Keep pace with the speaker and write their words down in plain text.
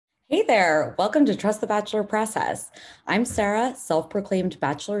Hey there, welcome to Trust the Bachelor Process. I'm Sarah, self-proclaimed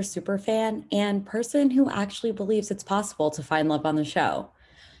Bachelor superfan and person who actually believes it's possible to find love on the show.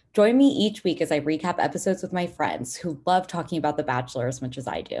 Join me each week as I recap episodes with my friends who love talking about The Bachelor as much as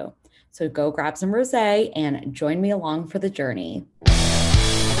I do. So go grab some rosé and join me along for the journey.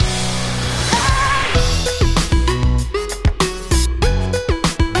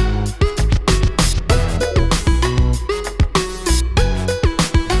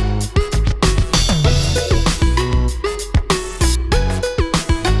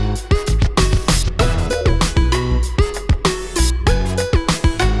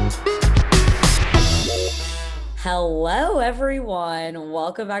 Hello, everyone.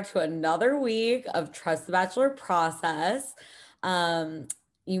 Welcome back to another week of Trust the Bachelor Process. Um,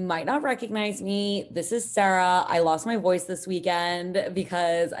 you might not recognize me. This is Sarah. I lost my voice this weekend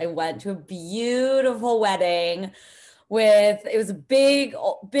because I went to a beautiful wedding it was a big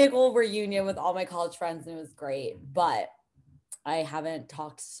old reunion with all my college friends, and it was great. But I haven't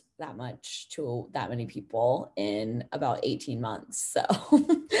talked that much to that many people in about 18 months. So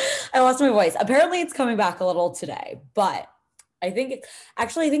I lost my voice. Apparently it's coming back a little today, but I think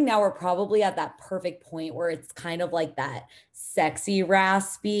now we're probably at that perfect point where it's kind of like that sexy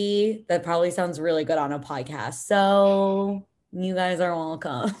raspy that probably sounds really good on a podcast. So you guys are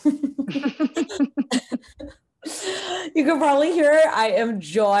welcome. You can probably hear I am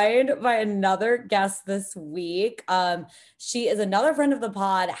joined by another guest this week. She is another friend of the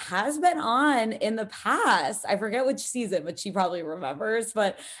pod, has been on in the past. I forget which season, but she probably remembers.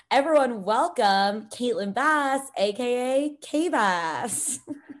 But everyone, welcome Caitlin Bass, aka K Bass.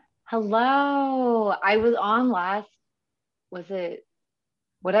 Hello. I was on was it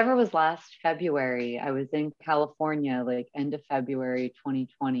whatever was last February? I was in California, like end of February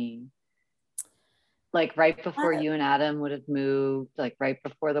 2020, like right before you and Adam would have moved, like right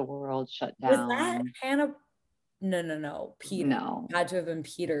before the world shut Was that down. Hannah? No, Peter. No, Had to have been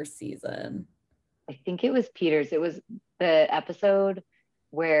Peter's season. I think it was Peter's. It was the episode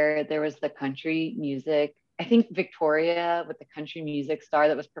where there was the country music. I think Victoria with the country music star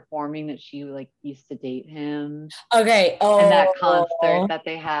that was performing that she like used to date him. Okay. And that concert Oh, that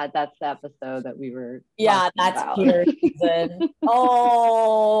they had, that's the episode that we were yeah, talking that's about. Peter's season.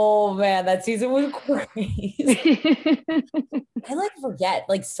 Oh man, that season was crazy. I like forget,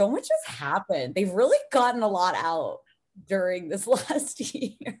 like so much has happened. They've really gotten a lot out during this last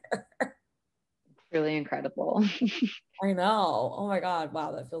year. Really incredible. I know. Oh my God.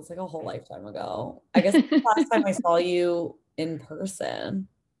 Wow, that feels like a whole lifetime ago. I guess the last time I saw you in person.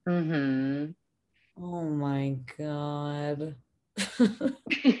 Mm-hmm. Oh my God.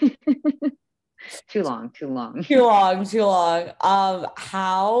 Too long, too long. Too long, too long.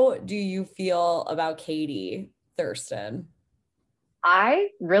 How do you feel about Katie Thurston? I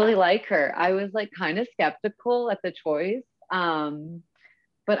really like her. I was like kind of skeptical at the choice. Um,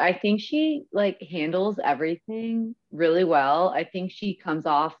 but I think she like handles everything really well. I think she comes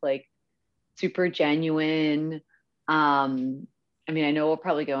off like super genuine. I mean, I know we'll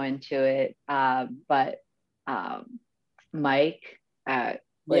probably go into it, but um, Mike, like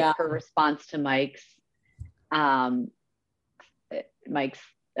Yeah. her response to um, Mike's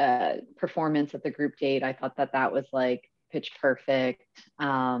performance at the group date, I thought that that was like pitch perfect.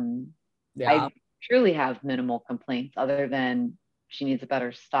 Yeah. I truly have minimal complaints other than she needs a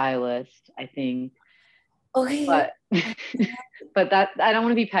better stylist, I think. Okay. But but that I don't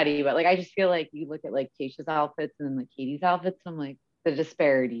want to be petty, but like I just feel like you look at like Tayshia's outfits and then like Katie's outfits, I'm like the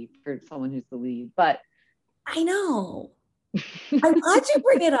disparity for someone who's the lead. But I know. I'm glad you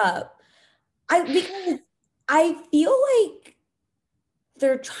bring it up. Because I feel like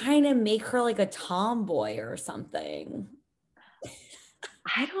they're trying to make her like a tomboy or something.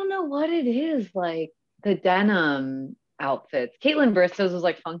 I don't know what it is, like the denim outfits. Caitlin Bristow's was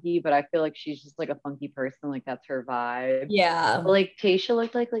like funky, but I feel like she's just like a funky person, like that's her vibe. Yeah. But like Tayshia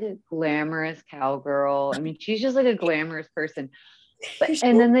looked like a glamorous cowgirl. I mean, she's just like a glamorous person. But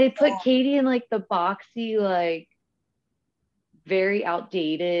and then they put Katie in like the boxy, like very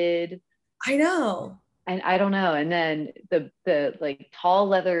outdated. I know. And I don't know. And then the like tall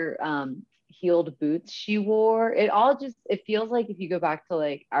leather heeled boots she wore, it all just it feels like if you go back to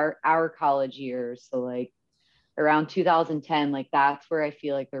like our college years, so like around 2010, like that's where I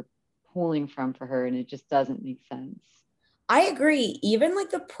feel like they're pulling from for her, and it just doesn't make sense. I agree. Even like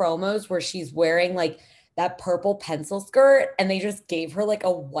the promos where she's wearing like that purple pencil skirt and they just gave her like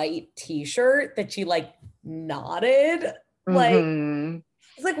a white t-shirt that she like knotted. Like, Mm-hmm.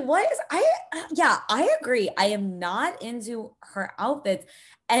 it's like, what is yeah, I agree. I am not into her outfits.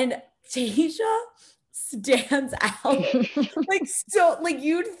 And Tasha stands out. Like, so, like,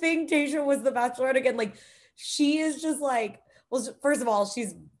 you'd think Tayshia was the Bachelorette again. Like, she is just like, well, first of all,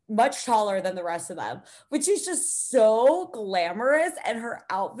 she's much taller than the rest of them, but she's just so glamorous and her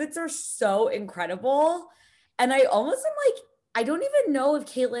outfits are so incredible. And I almost am like, I don't even know if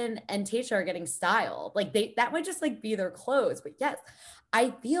Caitlyn and Tayshia are getting styled. Like that might just like be their clothes. But yes,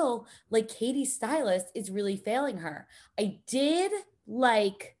 I feel like Katie's stylist is really failing her. I did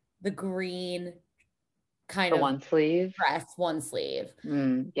like the green kind The of one sleeve. dress, one sleeve.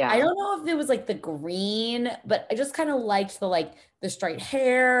 Yeah. I don't know if it was like the green, but I just kind of liked the like the straight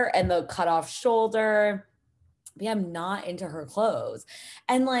hair and the cut off shoulder. But yeah, I'm not into her clothes.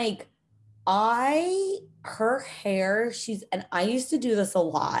 And like her hair, and I used to do this a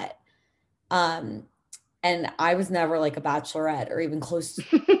lot. And I was never like a bachelorette or even close to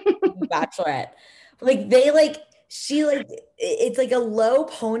bachelorette. Like she like it's like a low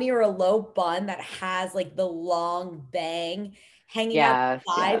pony or a low bun that has like the long bang hanging out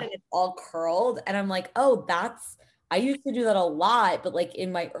the side and it's all curled. And I'm like, oh, I used to do that a lot, but like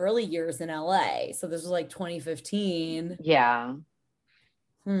in my early years in LA. So this was like 2015. Yeah.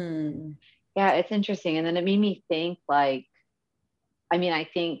 Yeah, it's interesting. And then it made me think like, I mean, I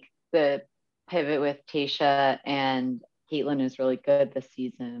think the pivot with Tayshia and Caitlyn is really good this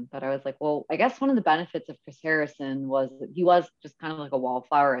season. But I was like, well, I guess one of the benefits of Chris Harrison was that he was just kind of like a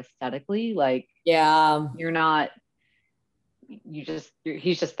wallflower aesthetically. Like, yeah, he's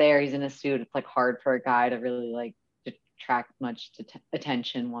just there. He's in a suit. It's like hard for a guy to really like attract much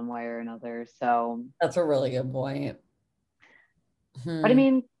attention one way or another. So that's a really good point. But I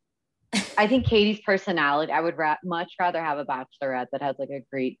mean, I think Katie's personality, I would much rather have a bachelorette that has like a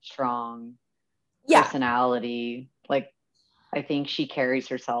great, strong personality. Like, I think she carries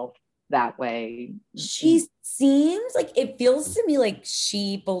herself that way. She seems like, it feels to me like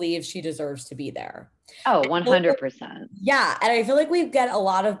she believes she deserves to be there. Oh, 100%. Yeah. And I feel like we get a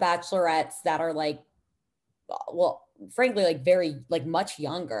lot of bachelorettes that are like, well, frankly, like very, like much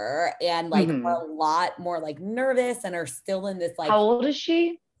younger and like are a lot more like nervous and are still in this like. How old is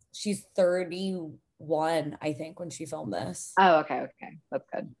she? She's 31, I think, when she filmed this. Oh, okay. That's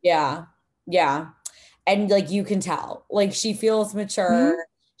good. Yeah. Yeah. And like you can tell, like she feels mature.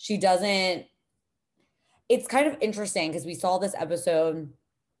 She doesn't. It's kind of interesting because we saw this episode.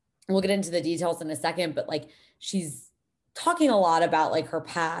 We'll get into the details in a second, but like she's talking a lot about like her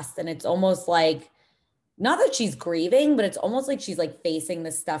past, and it's almost like not that she's grieving, but it's almost like she's like facing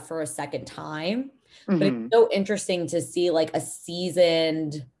this stuff for a second time. But it's so interesting to see like a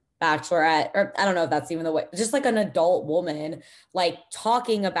seasoned bachelorette, or I don't know if that's even the way, just like an adult woman, like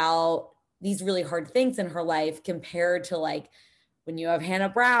talking about these really hard things in her life compared to like when you have Hannah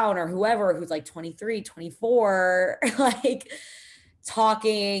Brown or whoever who's like 23, 24, like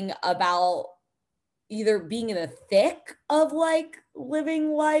talking about either being in the thick of like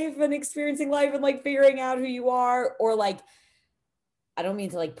living life and experiencing life and like figuring out who you are, or like, I don't mean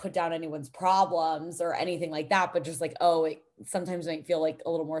to like put down anyone's problems or anything like that, but just like, oh, it sometimes might feel like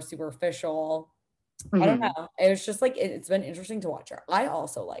a little more superficial. I don't know. It was just like, it's been interesting to watch her. I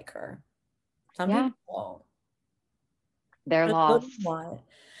also like her. Some people won't. They're lost.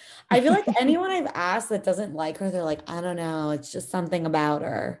 I feel like anyone I've asked that doesn't like her, they're like, I don't know. It's just something about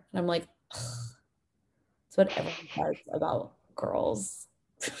her. And I'm like, it's what everyone says about girls.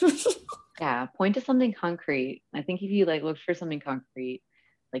 Yeah, point to something concrete. I think if you like look for something concrete,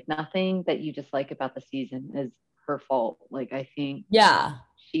 like nothing that you dislike about the season is her fault. Like I think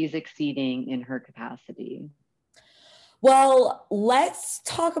she's exceeding in her capacity. Well, let's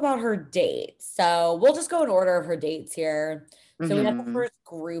talk about her date. So we'll just go in order of her dates here. So we had the first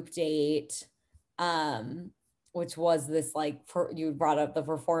group date, which was this like, you brought up the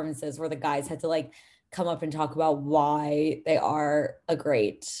performances where the guys had to like come up and talk about why they are a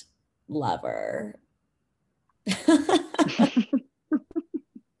great lover.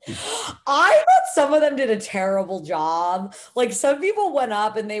 I thought some of them did a terrible job. Like some people went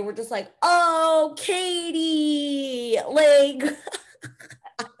up and they were just like, oh, Katie, like.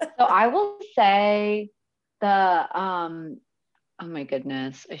 So I will say oh my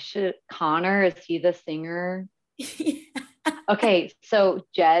goodness, Connor, is he the singer? Okay, so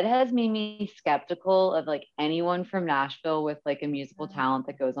Jed has made me skeptical of like anyone from Nashville with like a musical talent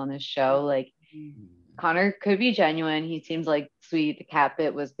that goes on this show. Like Connor could be genuine. He seems like sweet. The cat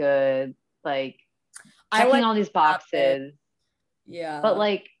bit was good. Like checking all these boxes. Yeah. But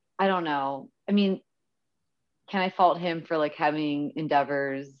like, I don't know. I mean, can I fault him for like having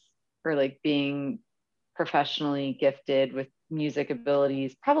endeavors or like being professionally gifted with music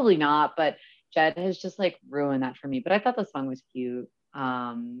abilities? Probably not, but Jed has just like ruined that for me. But I thought the song was cute.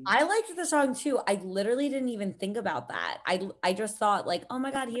 I liked the song too. I literally didn't even think about that. I just thought like, oh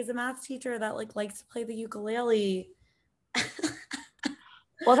my God, he's a math teacher that like likes to play the ukulele.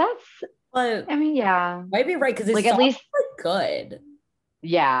 Well, that's, But I mean, yeah, might be right because his like at song least, was like good.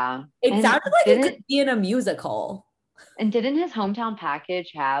 yeah. It And sounded like it didn't could be in a musical. and didn't his hometown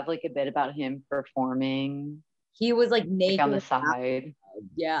package have like a bit about him performing He was like like on naked. the side?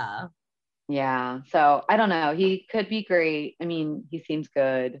 Yeah. Yeah. So I don't know. He could be great. I mean, he seems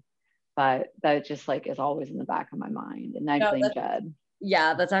good, but that just like is always in the back of my mind. And I No, blame Jed.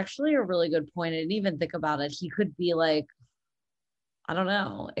 yeah, that's actually a really good point. I didn't even think about it. He could be like, I don't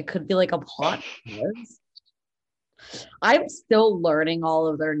know. It could be like a plot twist. I'm still learning all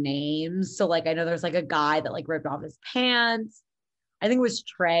of their names. So like I know there's like a guy that like ripped off his pants. I think it was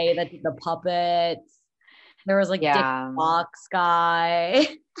Trey that did the puppets. There was like Dick Yeah. Fox guy.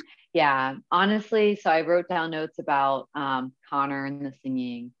 Yeah. Honestly, so I wrote down notes about Connor and the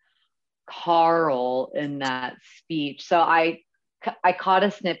singing, Carl in that speech. So I caught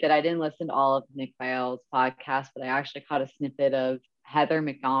a snippet. I didn't listen to all of Nick Viall's podcast, but I actually caught a snippet of Heather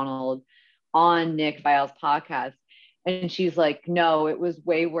McDonald on Nick Viall's podcast. And she's like, no, it was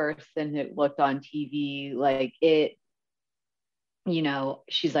way worse than it looked on TV. Like it,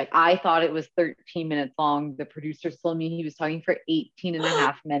 she's like, I thought it was 13 minutes long. The producers told me he was talking for 18 and a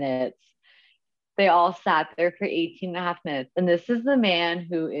half minutes. They all sat there for 18 and a half minutes. And this is the man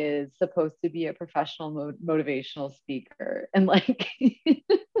who is supposed to be a professional motivational speaker. And like, It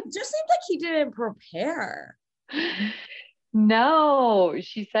just seems like he didn't prepare. no,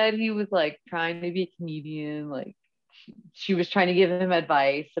 she said he was like trying to be a comedian. Like, she was trying to give him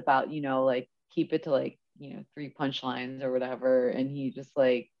advice about, like keep it to like, 3 punchlines or whatever. And he just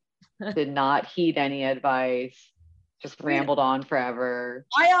like did not heed any advice, just rambled on forever.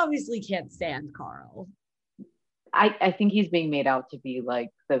 I obviously can't stand Carl. I think he's being made out to be like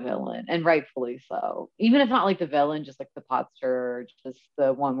the villain, and rightfully so. Even if not like the villain, just like the pot stirrer, just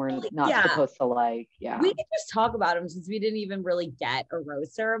the one we're not supposed to like. Yeah. We can just talk about him since we didn't even really get a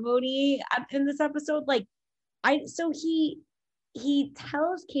rose ceremony in this episode. Like, so he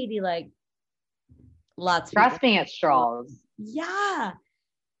tells Katie like lots of grasping at straws. Yeah.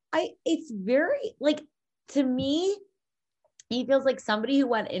 It's very like, to me, he feels like somebody who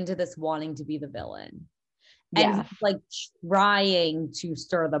went into this wanting to be the villain. And he's like trying to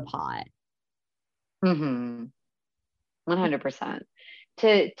stir the pot. 100%.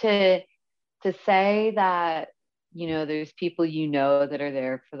 To say that, there's people that are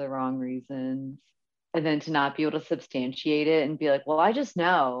there for the wrong reasons, and then to not be able to substantiate it and be like, well, I just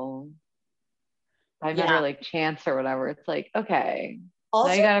know. I've never like chance or whatever. It's like, okay. Also,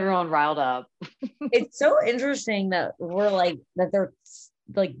 now you got everyone riled up. It's so interesting that we're like, that they're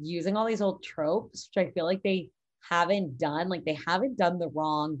like using all these old tropes, which I feel like they haven't done. Like they haven't done the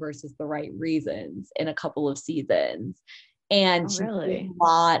wrong versus the right reasons in a couple of seasons. And really a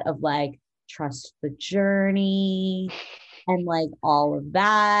lot of like trust the journey and like all of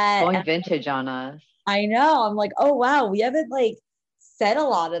that. Going vintage on us. I know. I'm like, oh wow, we haven't like said a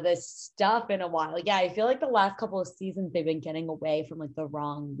lot of this stuff in a while. Yeah, I feel like the last couple of seasons they've been getting away from like the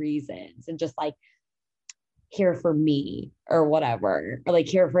wrong reasons and just like here for me or whatever, or like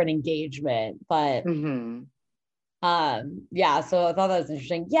here for an engagement. But yeah, so I thought that was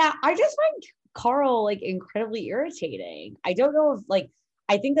interesting. Yeah, I just find Carl like incredibly irritating. I don't know if like,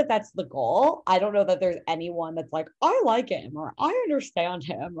 I think that that's the goal. I don't know that there's anyone that's like, I like him or I understand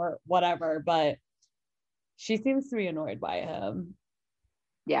him or whatever, but she seems to be annoyed by him.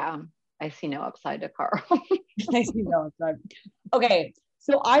 Yeah, I see no upside to Carl. I see no upside. Okay,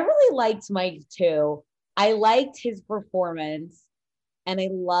 so I really liked Mike too. I liked his performance. And I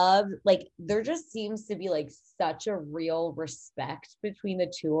love, like, there just seems to be like such a real respect between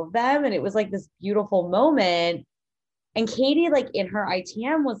the two of them. And it was like this beautiful moment. And Katie, like in her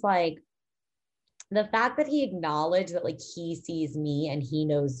ITM, was like, the fact that he acknowledged that like he sees me and he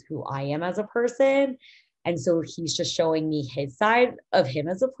knows who I am as a person. And so he's just showing me his side of him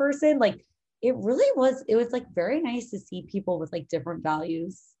as a person. Like it was like very nice to see people with like different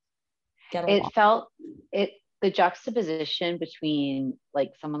values get along. It felt the juxtaposition between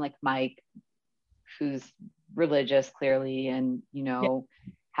like someone like Mike, who's religious clearly, and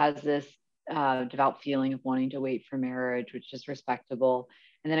has this devout feeling of wanting to wait for marriage, which is respectable.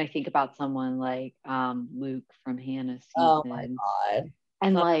 And then I think about someone like Luke from Hannah's season. Oh my God.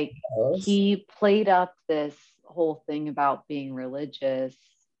 And like he played up this whole thing about being religious,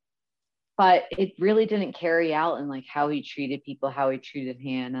 but it really didn't carry out in like how he treated people, how he treated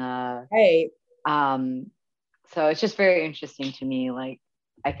Hannah. Right. So it's just very interesting to me. Like,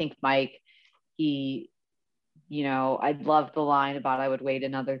 I think Mike, he I love the line about I would wait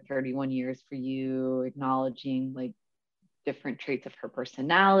another 31 years for you, acknowledging like different traits of her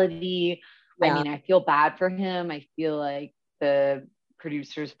personality. I Yeah. mean, I feel bad for him. I feel like the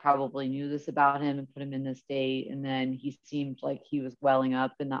producers probably knew this about him and put him in this date. And then he seemed like he was welling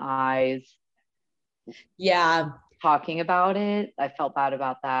up in the eyes. Yeah. Talking about it. I felt bad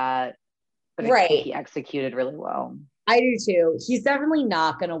about that, but I think Right. he executed really well. I do too. He's definitely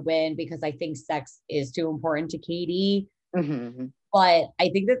not going to win because I think sex is too important to Katie. Mm-hmm. But I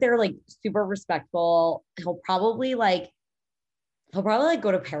think that they're like super respectful. He'll probably like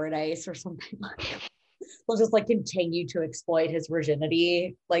go to paradise or something. He'll just like continue to exploit his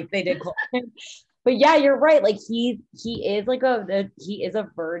virginity like they did Colton. But yeah, you're right. Like he is like he is a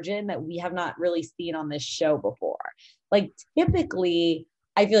virgin that we have not really seen on this show before. Like typically,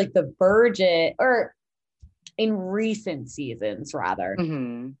 I feel like the virgin, or in recent seasons rather,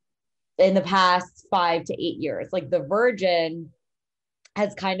 Mm-hmm. in the past 5 to 8 years, like the virgin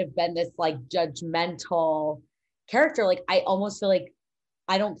has kind of been this like judgmental character. Like I almost feel like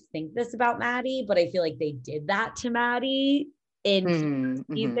I don't think this about Maddie, but I feel like they did that to Maddie in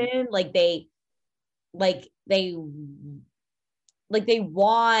Mm-hmm. season. Like they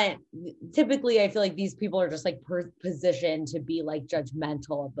want, typically I feel like these people are just like positioned to be like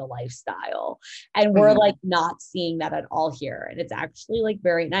judgmental of the lifestyle, and we're Mm-hmm. like not seeing that at all here, and it's actually like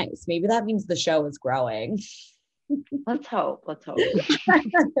very nice. Maybe that means the show is growing. Let's hope.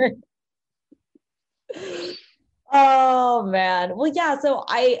 Oh man. Well, yeah.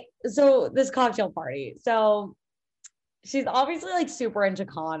 So this cocktail party. So she's obviously like super into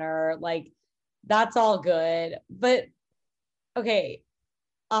Connor. Like that's all good. But okay,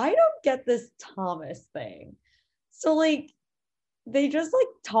 I don't get this Thomas thing. So like they just like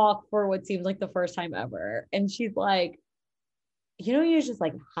talk for what seems like the first time ever. And she's like, you just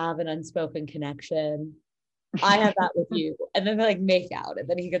like have an unspoken connection. I have that with you. And then they like make out and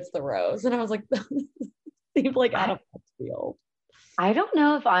then he gets the rose. And I was like, seems like out of left field. I don't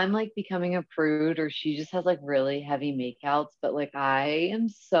know if I'm like becoming a prude or she just has like really heavy makeouts, but like I am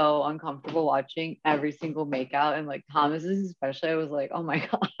so uncomfortable watching every single makeout, and like Thomas's especially. I was like, oh my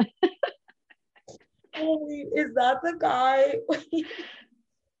God. Wait, is that the guy?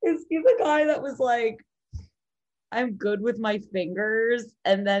 Is he the guy that was like, I'm good with my fingers?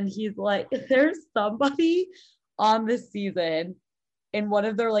 And then he's like, there's somebody on this season in one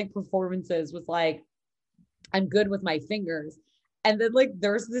of their like performances was like, I'm good with my fingers. And then like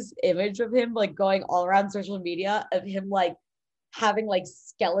there's this image of him like going all around social media of him like having like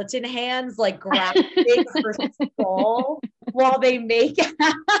skeleton hands like grabbing her skull while they make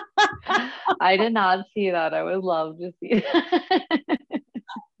out. I did not see that. I would love to see that.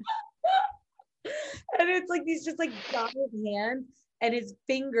 And it's like he's just like got his hands and his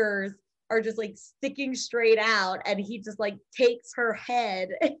fingers are just like sticking straight out and he just like takes her head.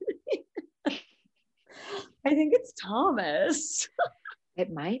 I think it's Thomas.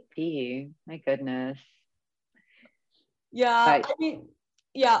 It might be. My goodness. Yeah, I mean,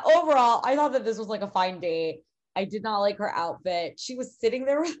 yeah, overall, I thought that this was like a fine date. I did not like her outfit. She was sitting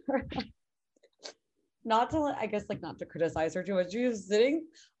there with her, not to, I guess, like not to criticize her too much. She was sitting,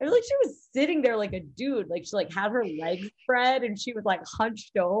 I feel like she was sitting there like a dude. Like she like had her legs spread and she was like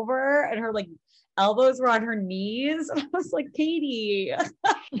hunched over and her like elbows were on her knees. And I was like, Katie,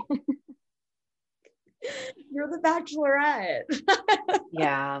 you're the Bachelorette.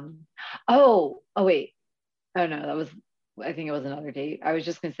 Yeah. Oh, wait. Oh no, I think it was another date. I was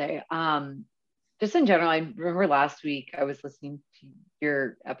just gonna say, just in general, I remember last week I was listening to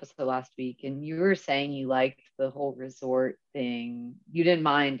your episode last week and you were saying you liked the whole resort thing. You didn't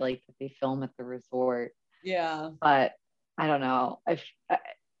mind like that they film at the resort. Yeah. But I don't know.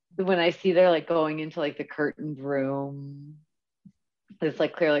 When I see they're like going into like the curtained room, it's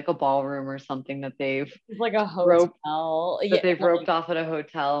like clear like a ballroom or something that they've It's like a hotel. roped off at a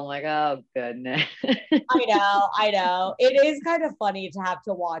hotel. I'm like, oh goodness. I know. It is kind of funny to have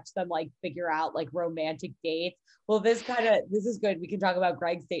to watch them like figure out like romantic dates. Well, this is good. We can talk about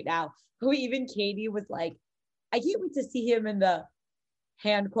Greg's date now. Who even Katie was like, I can't wait to see him in the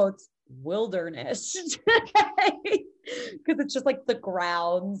hand quotes wilderness. Because it's just like the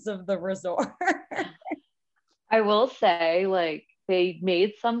grounds of the resort. I will say, like, they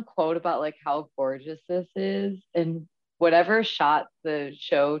made some quote about like how gorgeous this is, and whatever shot the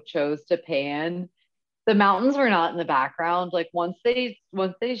show chose to pan, the mountains were not in the background. Like once they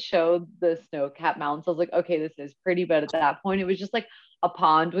showed the snow-capped mountains, I was like, okay, this is pretty. But at that point, it was just like a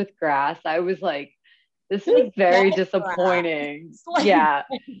pond with grass. I was like, this is very disappointing. Like, yeah,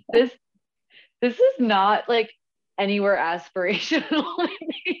 this is not like anywhere aspirational.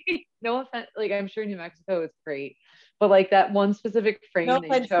 No offense, like I'm sure New Mexico is great, but like that one specific No frame they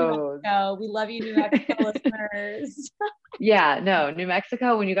offense, New chose. Mexico. We love you, New Mexico listeners. Yeah, no, New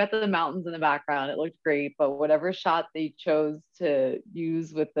Mexico, when you got the mountains in the background, it looked great. But whatever shot they chose to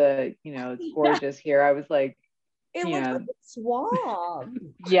use with the, it's Yeah, gorgeous here. I was like, it you looks like know, a swamp.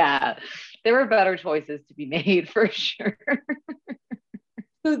 yeah, there were better choices to be made for sure.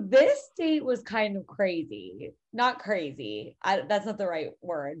 So this date was kind of crazy. Not crazy. That's not the right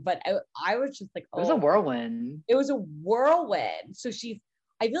word, but I was just like, It was a oh, whirlwind. it was a whirlwind. So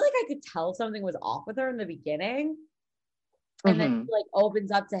I feel like I could tell something was off with her in the beginning. And then Mm-hmm. she like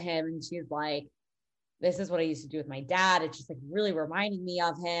opens up to him and she's like, this is what I used to do with my dad. It's just like really reminding me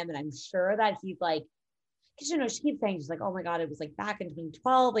of him. And I'm sure that he's like, because she keeps saying, she's like, oh my God, it was like back in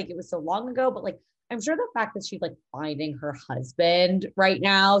 2012, like it was so long ago. But like, I'm sure the fact that she's like finding her husband right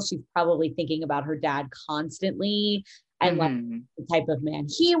now, she's probably thinking about her dad constantly and like Mm-hmm. the type of man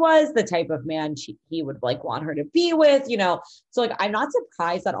he was, the type of man he would like want her to be with, So like, I'm not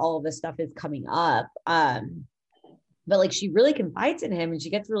surprised that all of this stuff is coming up. But like she really confides in him and she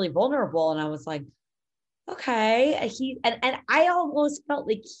gets really vulnerable. And I was like, okay. And I almost felt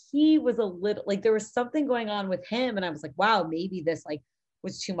like he was a little like there was something going on with him. And I was like, wow, maybe this like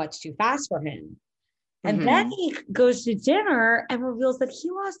was too much too fast for him. And then Mm-hmm. he goes to dinner and reveals that he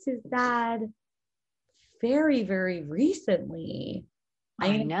lost his dad very, very recently. I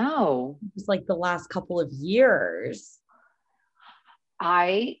I mean, know. it was like the last couple of years.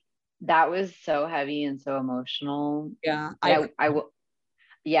 I that was so heavy and so emotional. Yeah. But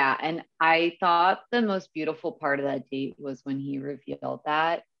yeah, and I thought the most beautiful part of that date was when he revealed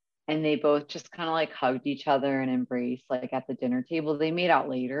that, and they both just kind of like hugged each other and embraced like at the dinner table. They made out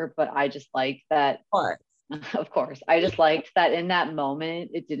later, but I just liked that. Of Of course, I just liked that in that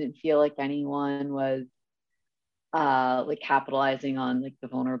moment it didn't feel like anyone was like capitalizing on like the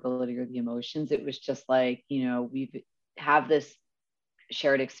vulnerability or the emotions. It was just like, we've have this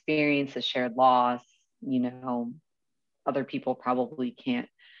shared experience, a shared loss, other people probably can't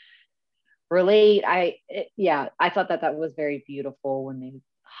relate. Yeah, I thought that was very beautiful when they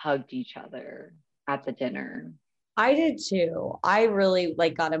hugged each other at the dinner. I did too. I really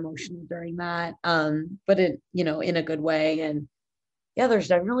like got emotional during that. But in a good way. And yeah, there's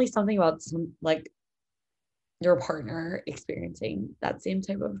definitely something about some like your partner experiencing that same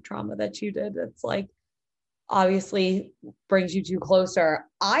type of trauma that you did. It's like obviously brings you two closer.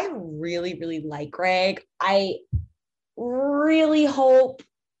 I really, really like Greg. I really hope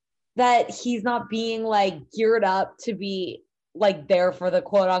that he's not being like geared up to be like there for the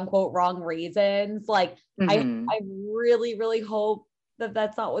quote unquote wrong reasons. Like Mm-hmm. I really, really hope that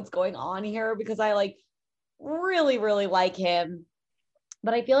that's not what's going on here because I like really, really like him.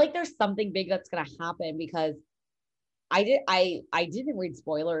 But I feel like there's something big that's gonna happen because I didn't read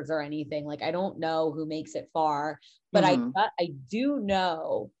spoilers or anything. Like I don't know who makes it far, but Mm-hmm. I do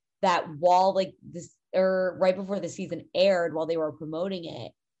know that while like this or right before the season aired, while they were promoting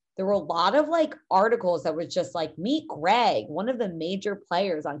it, there were a lot of like articles that was just like meet Greg, one of the major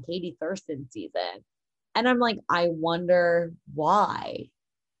players on Katie Thurston's season. And I'm like, I wonder why.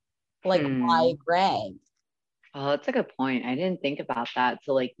 Like why Hmm. Greg? Oh, that's a good point. I didn't think about that.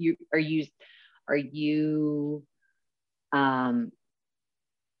 So like you um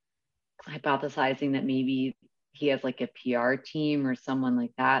hypothesizing that maybe he has like a PR team or someone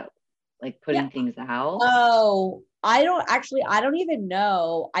like that, like Yeah. putting things out? Oh, I don't even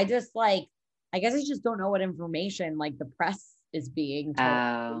know. I guess I just don't know what information like the press is being told.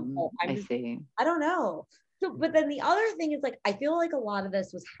 So I see. I don't know. So, but then the other thing is like, I feel like a lot of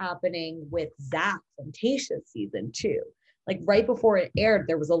this was happening with Zach from Tayshia's season too. Like right before it aired,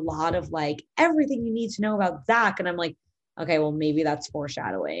 there was a lot of like everything you need to know about Zach. And I'm like, okay, well, maybe that's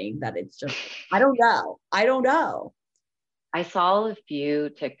foreshadowing that it's just, I don't know. I don't know. I saw a few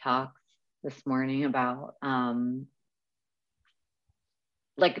TikToks this morning about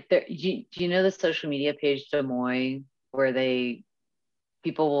like do you know the social media page Des Moines where they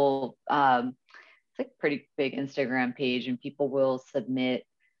people will it's like a pretty big Instagram page and people will submit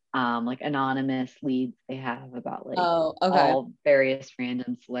like anonymous leads they have about like Oh, okay. all various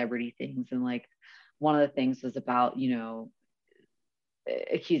random celebrity things, and like one of the things was about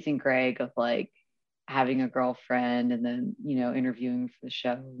accusing Greg of like having a girlfriend and then interviewing for the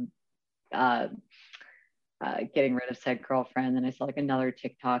show, uh, getting rid of said girlfriend. And I saw like another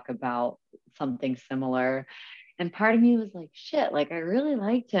TikTok about something similar. And part of me was like, shit, like I really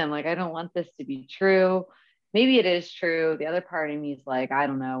liked him. Like, I don't want this to be true. Maybe it is true. The other part of me is like, I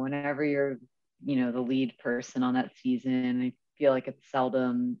don't know, whenever you're, the lead person on that season, I feel like it's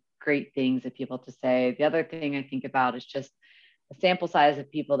seldom great things that people have to say. The other thing I think about is just a sample size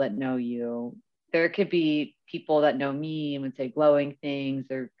of people that know you. There could be people that know me and would say glowing things.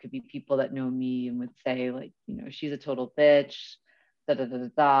 There could be people that know me and would say, like, you know, she's a total bitch, da da da da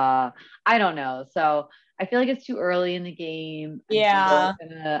da. I don't know. So I feel like it's too early in the game. Yeah.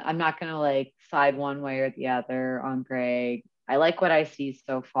 I'm not gonna like side one way or the other on Greg. I like what I see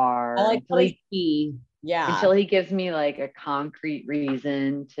so I far like what I see. Yeah. until he gives me like a concrete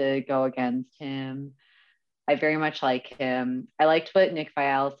reason to go against him. I very much like him. I liked what Nick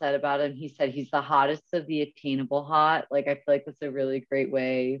Viall said about him. He said he's the hottest of the attainable hot. Like, I feel like that's a really great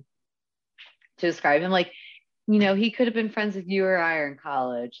way to describe him. Like, you know, he could have been friends with you or I in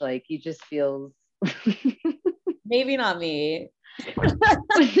college. Like, he just feels. Maybe not me.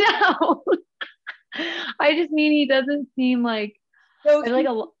 No, I just mean he doesn't seem like. No, I like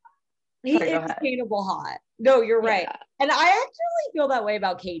a. he Sorry, go is ahead. attainable hot. No, you're right. Yeah. And I actually feel that way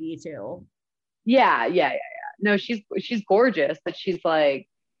about Katie too. Yeah. No, she's gorgeous, but she's like,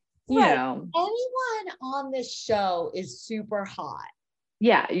 you Right. know, Anyone on this show is super hot.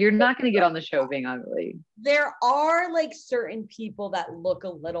 yeah, you're not going to get on the show being ugly. There are like certain people that look a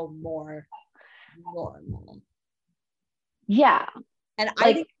little more normal. Yeah. And Like,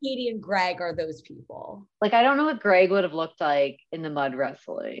 I think Katie and Greg are those people. like, I don't know what Greg would have looked like in the mud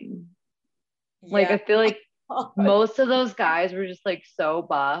wrestling. Like, Yeah. I feel like most of those guys were just like so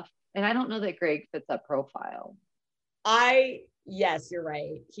buff. And I don't know that Greg fits that profile. Yes, you're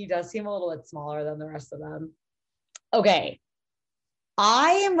right. He does seem a little bit smaller than the rest of them. Okay.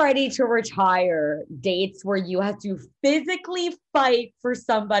 I am ready to retire dates where you have to physically fight for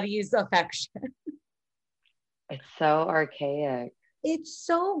somebody's affection. It's so archaic. It's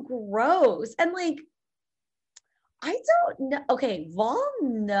so gross. And like, I don't know. Okay, while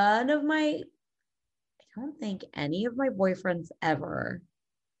I don't think any of my boyfriends ever,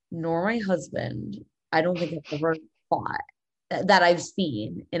 nor my husband, I don't think I've ever fought that I've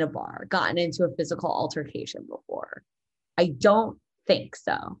seen in a bar, gotten into a physical altercation before. I don't think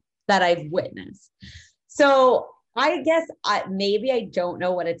so that I've witnessed. So I guess maybe I don't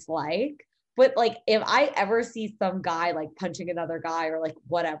know what it's like, but like if I ever see some guy like punching another guy or like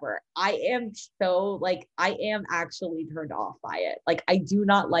whatever, I am actually turned off by it. Like I do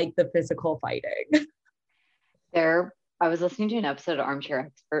not like the physical fighting. I was listening to an episode of Armchair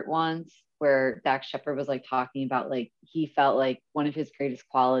Expert once where Dax Shepard was like talking about like he felt like one of his greatest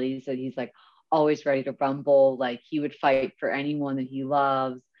qualities that he's like always ready to rumble, like he would fight for anyone that he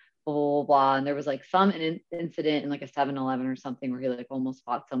loves, blah blah blah. And there was like some incident in like a 7-Eleven or something where he like almost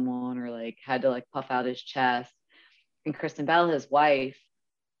fought someone or like had to like puff out his chest. And Kristen Bell, his wife,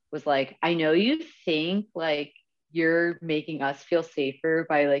 was like, I know you think like you're making us feel safer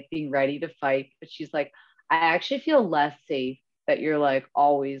by like being ready to fight, but she's like, I actually feel less safe that you're like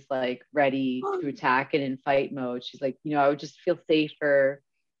always like ready to attack and in fight mode. She's like, you know, I would just feel safer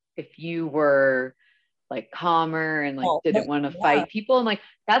if you were like calmer and like didn't want to fight people. And like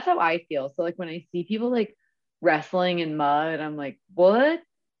that's how I feel. So like when I see people like wrestling in mud, I'm like, what?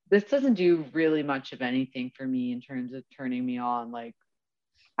 This doesn't do really much of anything for me in terms of turning me on. Like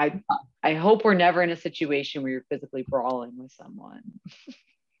I hope we're never in a situation where you're physically brawling with someone.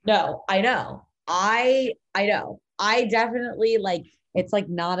 No, I know. I know. I definitely like it's like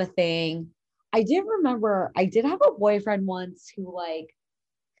not a thing. I did remember I did have a boyfriend once who like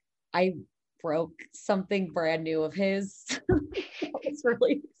I broke something brand new of his. It was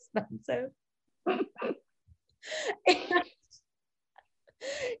really expensive. And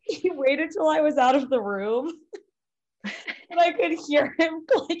he waited till I was out of the room and I could hear him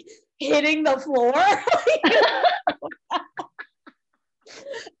like hitting the floor.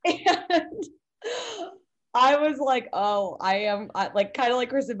 And I was like, oh, like kind of like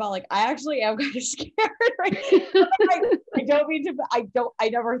Kristen Bell, like I actually am kind of scared right now. I don't mean to, I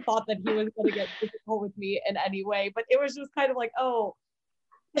never thought that he was going to get physical with me in any way, but it was just kind of like, oh,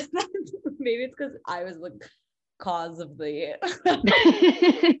 maybe it's because I was the cause of the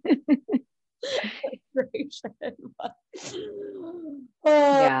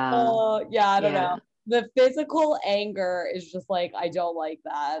yeah, I don't know. The physical anger is just like, I don't like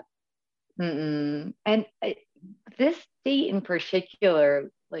that. And this date in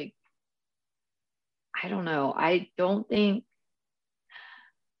particular, like, I don't know. I think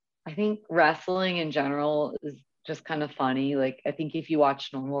wrestling in general is just kind of funny. Like, I think if you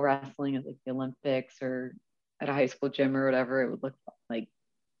watch normal wrestling at like the Olympics or at a high school gym or whatever, it would look like,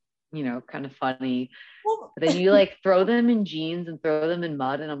 you know, kind of funny. But then you like throw them in jeans and throw them in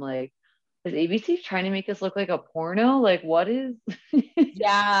mud, and I'm like, is ABC trying to make this look like a porno? Like, what is?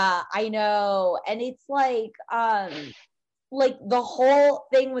 Yeah, I know. And it's like, like the whole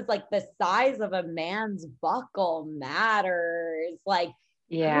thing was like the size of a man's buckle matters. Like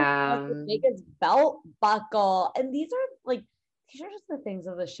who has Yeah. the biggest belt buckle? And these are just the things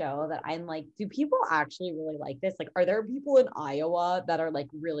of the show that I'm like, do people actually really like this? Like, are there people in Iowa that are like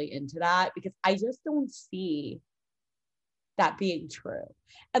really into that? Because I just don't see that being true.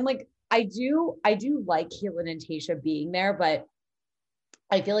 And like I do like Caitlyn and Tayshia being there, but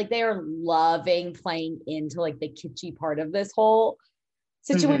I feel like they are loving playing into like the kitschy part of this whole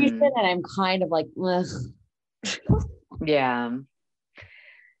situation. Mm-hmm. And I'm kind of like, ugh. Yeah.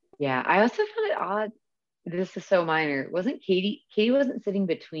 Yeah. I also found it odd. This is so minor. Wasn't Katie wasn't sitting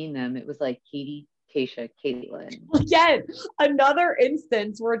between them. It was like Katie, Tasha, Caitlyn. Again, another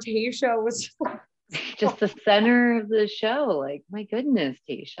instance where Tayshia was just like, Just the center of the show. Like, my goodness,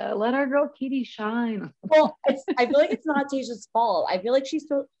 Tasha, let our girl Katie shine. well, I feel like it's not Tayshia's fault. I feel like she's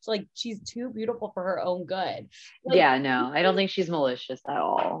too beautiful for her own good. Like, Yeah, no, I don't think she's malicious at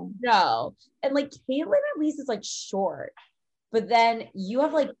all. no. And like Caitlyn at least is like short, but then you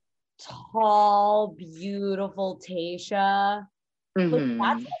have like tall, beautiful Tayshia. Like that's Mm-hmm.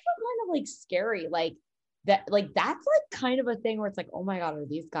 also kind of like scary. Like that's like kind of a thing where it's like, oh my God, are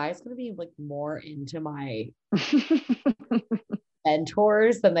these guys gonna be like more into my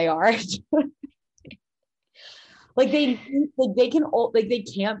mentors than they are? Like they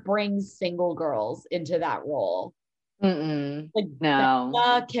can't bring single girls into that role. Mm-mm. Like No.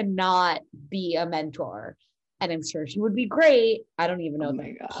 Becca cannot be a mentor. And I'm sure she would be great. I don't even Oh know my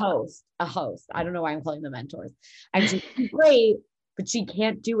the God. host, a host. I don't know why I'm calling them mentors. I'm sure she'd be great, but she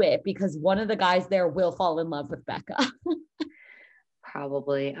can't do it because one of the guys there will fall in love with Becca.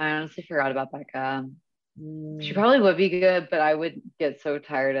 Probably. I honestly forgot about Becca. She Mm. probably would be good, but I would get so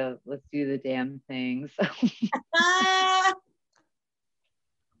tired of let's do the damn thing. So Ah,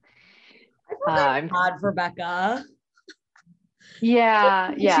 I feel kind I'm of bad for Becca.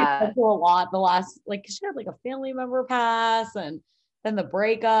 yeah, She yeah. went through a lot the last, like, she had like a family member pass and then the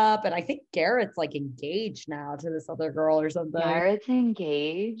breakup. And I think Garrett's like engaged now to this other girl or something. Garrett's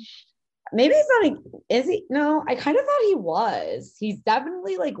engaged. Maybe he's not, is he? No, I kind of thought he was. He's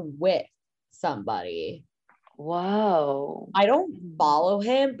definitely like with somebody. Whoa. I don't follow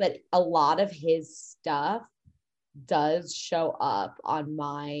him, but a lot of his stuff does show up on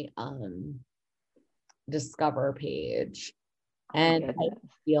my Discover page. Oh my And I goodness.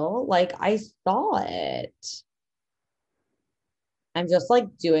 feel like I saw it. I'm just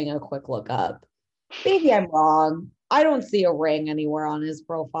like doing a quick look up. Maybe I'm wrong. I don't see a ring anywhere on his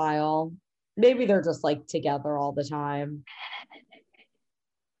profile. Maybe they're just like together all the time.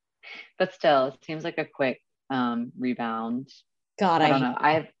 But still, it seems like a quick rebound. God, I I don't hate know.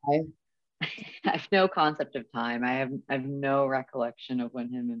 I have that I have no concept of time. I have no recollection of when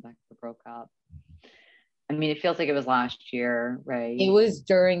him and Becca broke up. I mean, it feels like it was last year, It right? was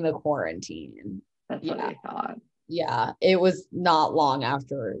during the quarantine. That's what Yeah. I thought. Yeah. It was not long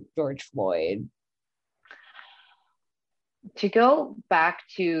after George Floyd. To go back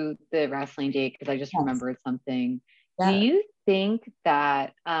to the wrestling date, because I just Yes. remembered something. Do Yeah. you think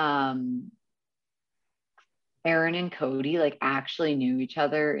that Aaron and Cody like actually knew each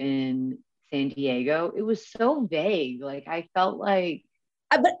other in San Diego? It was so vague. Like I felt like,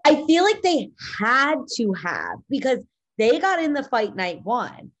 But I feel like they had to have because they got in the fight night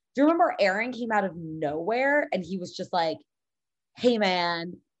one. Do you remember Aaron came out of nowhere and he was just like, hey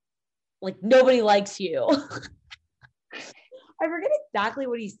man, like nobody likes you. I forget exactly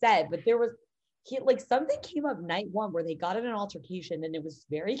what he said, but there was he like something came up night one where they got in an altercation and it was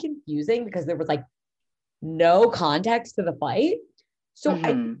very confusing because there was like no context to the fight. So I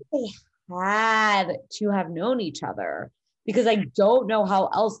think mhm. they had to have known each other because I don't know how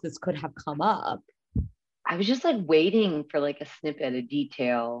else this could have come up. I was just like waiting for like a snippet, a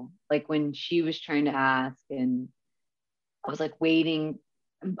detail, like when she was trying to ask, and I was like waiting,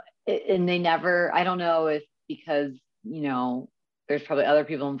 and they never. I don't know if because there's probably other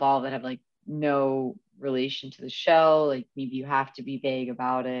people involved that have like no relation to the show. Like maybe you have to be vague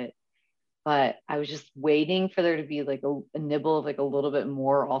about it. But I was just waiting for there to be like a nibble of like a little bit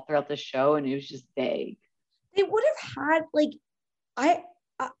more all throughout the show, and it was just vague. They would have had like I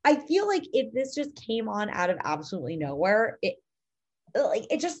I feel like if this just came on out of absolutely nowhere, it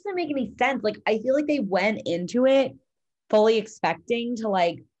just doesn't make any sense. Like I feel like they went into it fully expecting to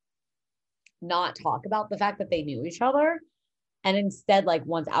like not talk about the fact that they knew each other. And instead, like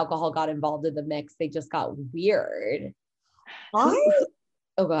once alcohol got involved in the mix, they just got weird. I Who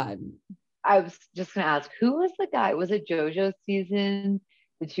oh god. I was just gonna ask, who was the guy? Was it JoJo's season?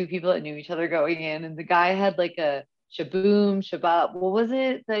 The two people that knew each other going in, and the guy had like a shaboom, shabab. What was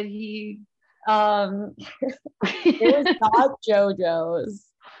it that he? It was not JoJo's.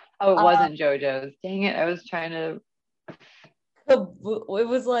 Oh, it wasn't JoJo's. Dang it. I was trying to. It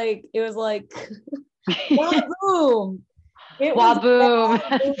was like Waboom. It was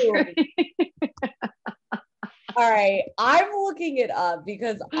Waboom. All right, I'm looking it up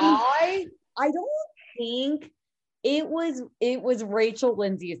because I don't think it was Rachel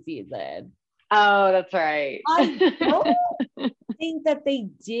Lindsay's season. Oh, that's right. I don't think that they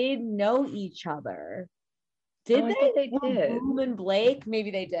did know each other. Did they? Thought they did. Boom and Blake?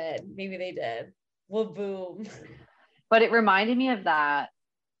 Maybe they did. Waboom. But it reminded me of that.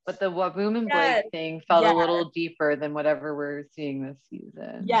 But the Waboom and Blake thing felt a little deeper than whatever we're seeing this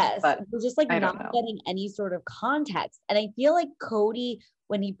season. Yes, but we're just like not getting any sort of context. And I feel like Cody,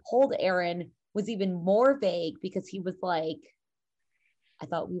 when he pulled Aaron, was even more vague because he was like, I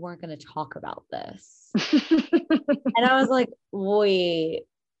thought we weren't going to talk about this. And I was like, wait,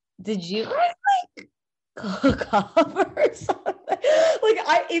 did you guys like cook up or something? Like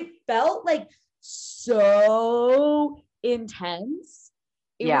it felt like so intense.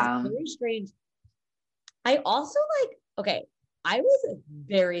 It was very strange. I also I was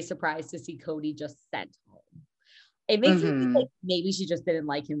very surprised to see Cody just sent home. It makes me think like maybe she just didn't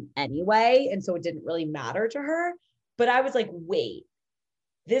like him anyway, and so it didn't really matter to her. But I was like, wait,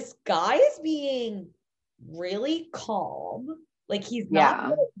 this guy is being really calm. Like he's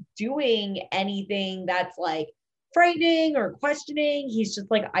not doing anything that's like frightening or questioning. He's just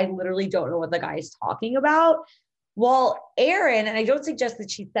like, I literally don't know what the guy is talking about. Well, Aaron, and I don't suggest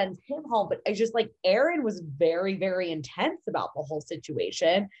that she sends him home, but I just like Aaron was very, very intense about the whole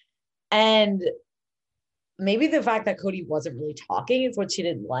situation. And maybe the fact that Cody wasn't really talking is what she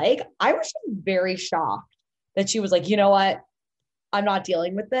didn't like. I was just very shocked that she was like, you know what? I'm not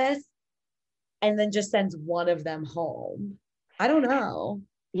dealing with this. And then just sends one of them home. I don't know.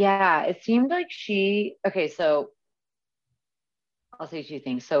 Yeah, it seemed like so I'll say two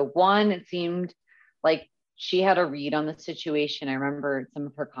things. So one, it seemed like she had a read on the situation. I remember some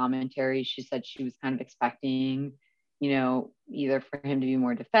of her commentary. She said she was kind of expecting, either for him to be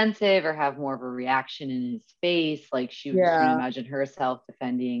more defensive or have more of a reaction in his face. Like she was trying to imagine herself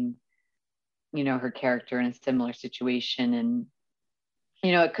defending, her character in a similar situation. And,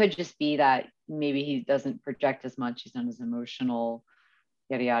 it could just be that maybe he doesn't project as much. He's not as emotional,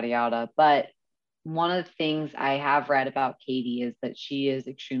 yada, yada, yada. But one of the things I have read about Katie is that she is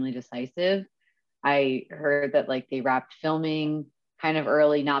extremely decisive. I heard that like they wrapped filming kind of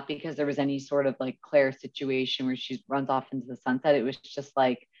early, not because there was any sort of like Claire situation where she runs off into the sunset. It was just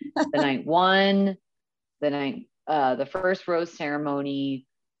like the night one, the first rose ceremony,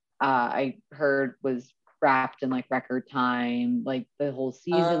 I heard was wrapped in like record time, like the whole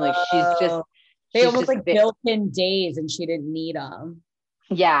season. Like they almost like built in days and she didn't need them.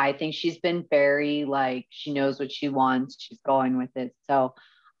 Yeah, I think she's been very like, she knows what she wants. She's going with it. So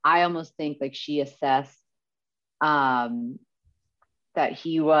I almost think like she assessed that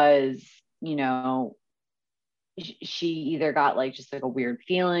he was, she either got like just like a weird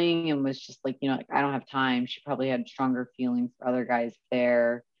feeling and was just like, like, I don't have time. She probably had stronger feelings for other guys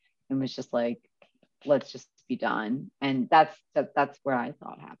there and was just like, let's just be done. And that's where I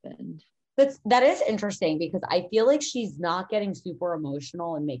thought happened. That is interesting because I feel like she's not getting super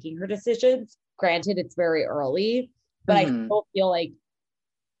emotional in making her decisions. Granted, it's very early, but I still feel like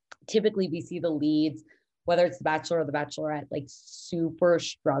typically we see the leads, whether it's the Bachelor or the Bachelorette, like super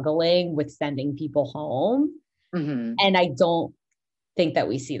struggling with sending people home. And I don't think that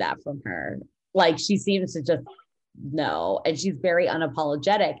we see that from her. Like she seems to just know, and she's very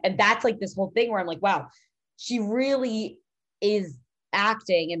unapologetic. And that's like this whole thing where I'm like, wow, she really is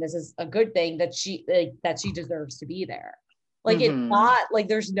acting, and this is a good thing that she deserves to be there. Like it's not like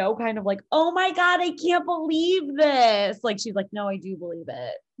there's no kind of like, oh my God, I can't believe this. Like she's like, no, I do believe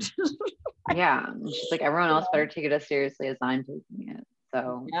it. Yeah. She's like, everyone else better take it as seriously as I'm taking it.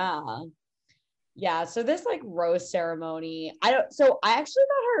 So yeah. So this like rose ceremony, I actually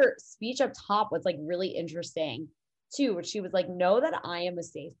thought her speech up top was like really interesting too, where she was like, know that I am a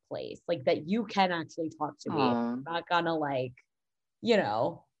safe place, like that you can actually talk to me. I'm not gonna like,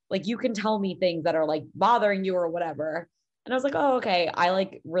 like you can tell me things that are like bothering you or whatever. And I was like, oh, okay. I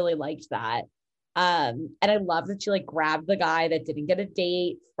like really liked that. And I love that she like grabbed the guy that didn't get a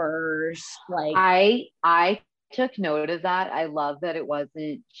date first. Like I took note of that. I love that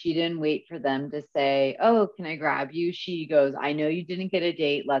she didn't wait for them to say, oh, can I grab you? She goes, I know you didn't get a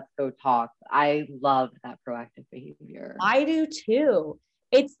date. Let's go talk. I love that proactive behavior. I do too.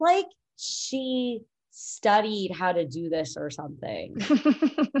 It's like she studied how to do this or something.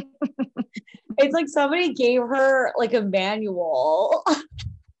 It's like somebody gave her like a manual.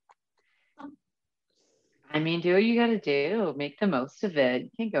 I mean, do what you got to do. Make the most of it. You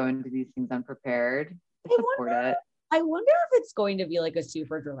can't go into these things unprepared. I I support wonder, it. I wonder if it's going to be like a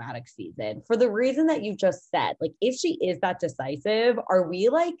super dramatic season for the reason that you just said. Like, if she is that decisive, are we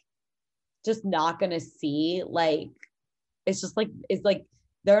like just not going to see like, it's like,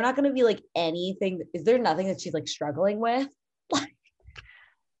 they're not going to be like anything. Is there nothing that she's like struggling with?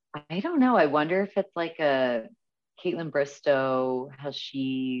 I don't know. I wonder if it's like a Caitlin Bristow, how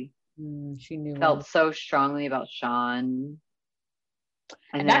she She knew felt so strongly about Sean.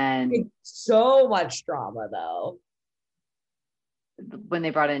 And and that then so much drama though. when they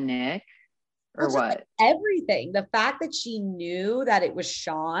brought in Nick, or Well, just what? everything. The fact that she knew that it was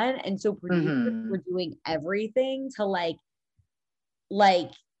Sean, and so producers were doing everything to like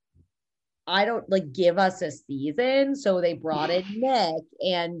I don't like give us a season. So they brought in Nick,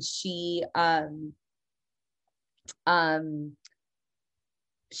 and she had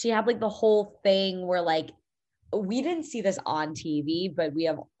like the whole thing where like we didn't see this on TV, but we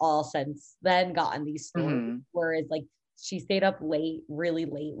have all since then gotten these stories where it's like she stayed up late, really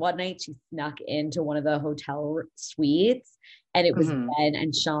late one night. She snuck into one of the hotel suites, and it was Ben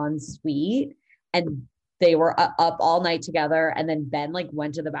and Sean's suite, and they were up all night together. And then Ben like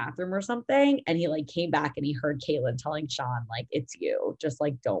went to the bathroom or something, and he like came back and he heard Caitlin telling Sean like, "It's you. Just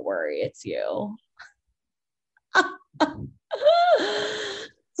like don't worry, it's you."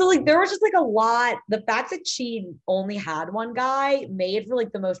 So like there was just like a lot. The fact that she only had one guy made for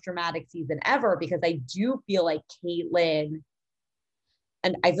like the most dramatic season ever, because I do feel like Caitlin,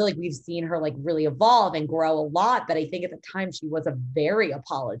 and I feel like we've seen her like really evolve and grow a lot, but I think at the time she was a very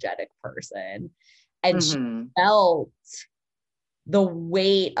apologetic person, and she felt the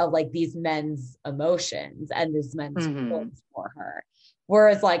weight of like these men's emotions and this men's feelings for her.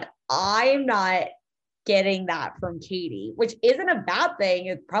 Whereas like I'm not getting that from Katie, which isn't a bad thing.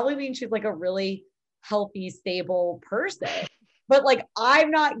 It probably means she's like a really healthy, stable person. But like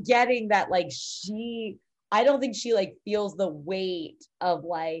I'm not getting that like I don't think she like feels the weight of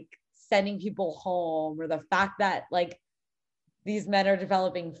like sending people home, or the fact that like these men are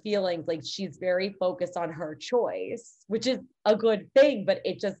developing feelings. Like she's very focused on her choice, which is a good thing, but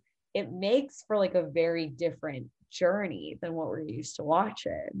it makes for like a very different journey than what we're used to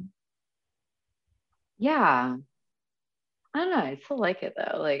watching. Yeah. I don't know. I still like it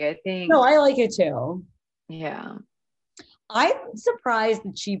though. Like I think No, I like it too. Yeah. I'm surprised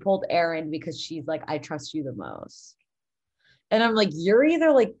that she pulled Erin, because she's like, I trust you the most. And I'm like, you're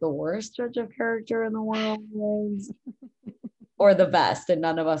either like the worst judge of character in the world or the best, and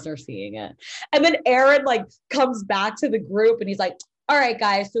none of us are seeing it. And then Erin like comes back to the group and he's like, all right,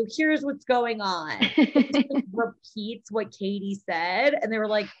 guys, so here's what's going on. Repeats what Katie said. And they were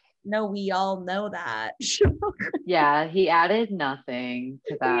like, no, we all know that. Yeah, he added nothing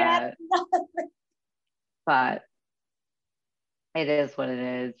to that. But it is what it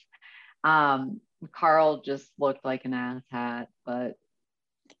is. Carl just looked like an asshat, but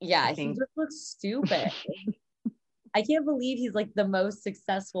yeah, he just looks stupid. I can't believe he's like the most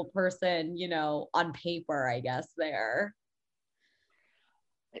successful person, on paper, I guess, there.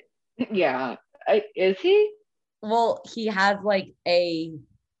 Yeah. Is he? Well, he has like,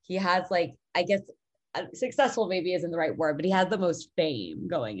 I guess successful maybe isn't the right word, but he has the most fame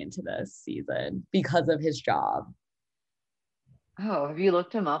going into this season because of his job. Oh, have you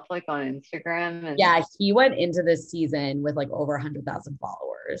looked him up like on Instagram? Yeah, he went into this season with like over 100,000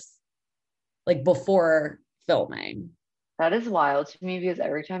 followers, like before filming. That is wild to me, because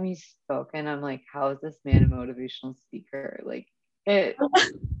every time he's spoken, I'm like, how is this man a motivational speaker? Like it.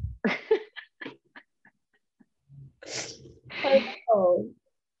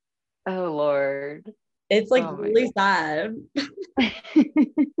 Oh Lord. It's like really sad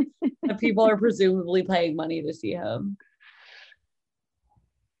that people are presumably paying money to see him.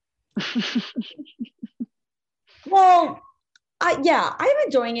 Well, I'm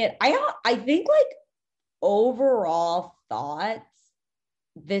enjoying it. I think like overall thoughts,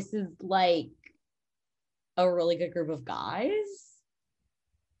 this is like a really good group of guys.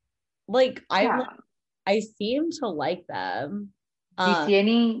 Like I seem to like them. Do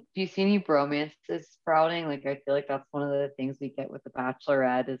you see any bromances sprouting? Like I feel like that's one of the things we get with The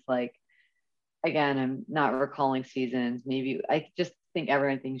Bachelorette is like, again, I'm not recalling seasons. Maybe I just think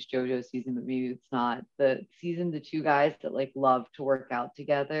everyone thinks JoJo's season, but maybe it's not. The two guys that like love to work out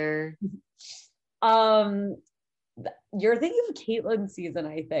together. You're thinking of Caitlin's season,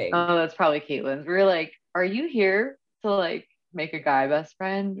 I think. Oh, that's probably Caitlin's. We're like, are you here to like make a guy best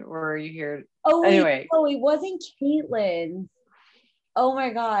friend, or are you here? Oh, anyway. Oh, it wasn't Caitlin's. Oh my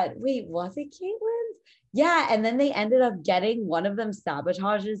God. Wait, was it Caitlin's? Yeah. And then they ended up getting one of them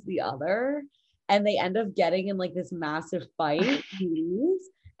sabotages the other. and they end up getting in like this massive fight. He leaves,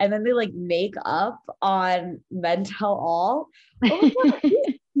 and then they like make up on Men Tell All. Oh my God,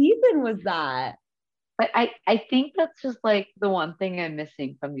 whose season was that? But I think that's just like the one thing I'm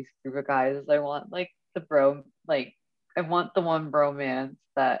missing from these group of guys is I want like the bro, like I want the one bromance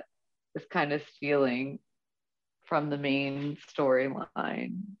that is kind of stealing from the main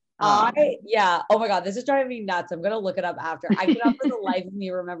storyline. Yeah. Oh my God, this is driving me nuts. I'm gonna look it up after. I cannot for the life of me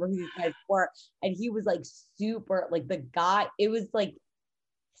remember who these guys were. And he was like super, like the guy, it was like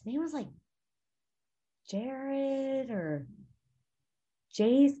his name was like Jared or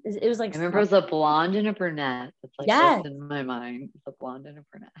Jace. It was like I remember it was a blonde and a brunette. It's like yes, what's in my mind. It's a blonde and a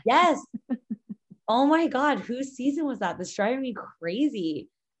brunette. yes. Oh my God, whose season was that? This driving me crazy.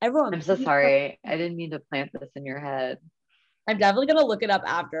 Everyone, I'm so sorry. I didn't mean to plant this in your head. I'm definitely gonna look it up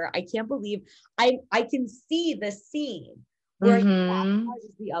after. I can't believe I can see the scene where he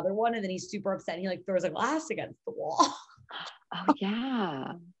sabotages the other one and then he's super upset and he like throws a glass against the wall. Oh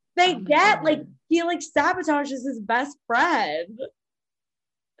yeah. They get like he like sabotages his best friend.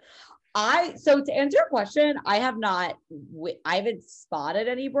 So to answer your question, I haven't spotted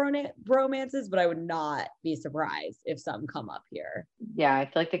any bromances, but I would not be surprised if some come up here. Yeah, I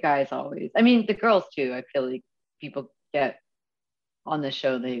feel like the guys always, I mean the girls too. I feel like people get on the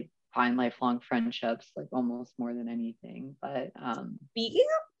show, they find lifelong friendships like almost more than anything. But speaking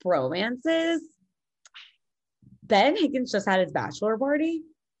of bromances, Ben Higgins just had his bachelor party.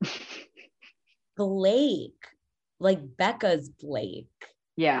 Blake, like Becca's Blake.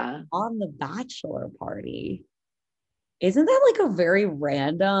 Yeah. On the bachelor party. Isn't that like a very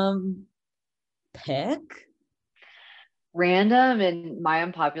random pick? Random, and my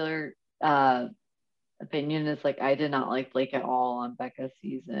unpopular opinion is like I did not like Blake at all on Becca's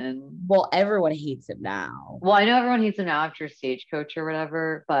season. Well, everyone hates him now. Well, I know everyone hates him now after Stagecoach or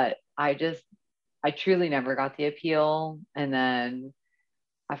whatever, but I truly never got the appeal. And then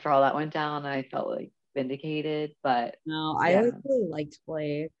after all that went down, I felt like vindicated. But no, I always really liked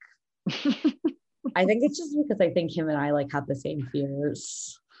Blake. I think it's just because I think him and I like have the same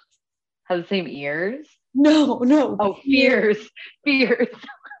fears. Have the same ears? No. Oh, fears.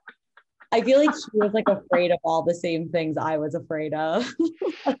 I feel like she was like afraid of all the same things I was afraid of.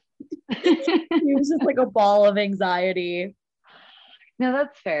 He was just like a ball of anxiety. No,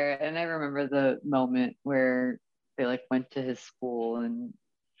 that's fair. And I remember the moment where they like went to his school and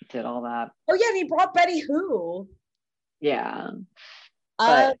did all that. Oh yeah, and he brought Betty Who. Yeah.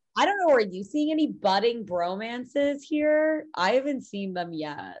 I don't know. Are you seeing any budding bromances here? I haven't seen them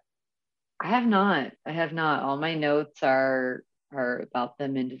yet. I have not. All my notes are about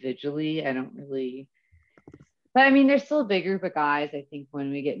them individually. I don't really, but I mean, there's still a big group of guys. I think when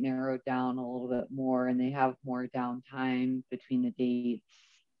we get narrowed down a little bit more and they have more downtime between the dates,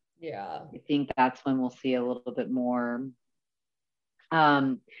 yeah, I think that's when we'll see a little bit more.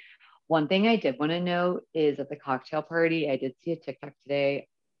 One thing I did want to note is at the cocktail party, I did see a TikTok today.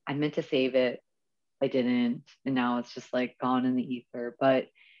 I meant to save it. I didn't. And now it's just like gone in the ether. But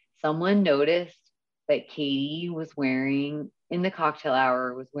someone noticed that Katie was wearing in the cocktail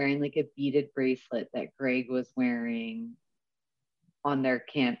hour was wearing like a beaded bracelet that Greg was wearing on their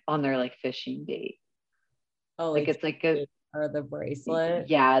like fishing date. Oh, like it's like a or the bracelet.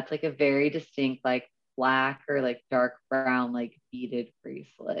 Yeah, it's like a very distinct like black or like dark brown like beaded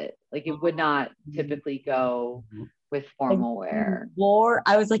bracelet. Like it would not typically go with formal wear. Or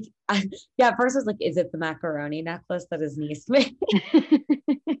I was like, at first I was like, is it the macaroni necklace that his niece made?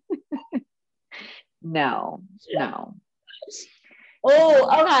 No. Oh,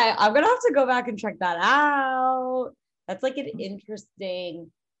 okay. I'm gonna have to go back and check that out. That's like an interesting,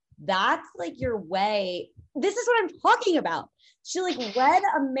 that's like your way. This is what I'm talking about. She like read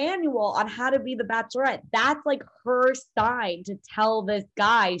a manual on how to be the bachelorette. That's like her sign to tell this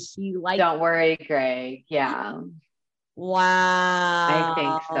guy she likes. Don't worry, Greg. Yeah. Wow. I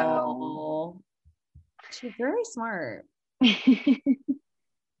think so. She's very smart.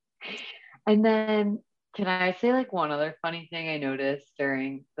 And then can I say like one other funny thing I noticed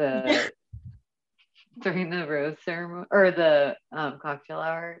during the rose ceremony or the cocktail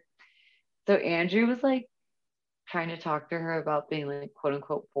hour? So Andrew was like trying to talk to her about being like quote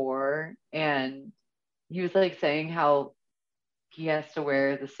unquote poor, and he was like saying how he has to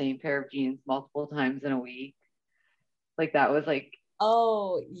wear the same pair of jeans multiple times in a week. Like that was like,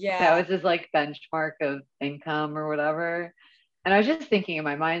 oh yeah, that was his like benchmark of income or whatever. And I was just thinking in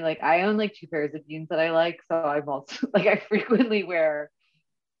my mind, like I own like 2 pairs of jeans that I like, so I'm also like I frequently wear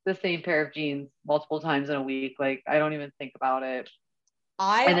the same pair of jeans multiple times in a week. Like I don't even think about it.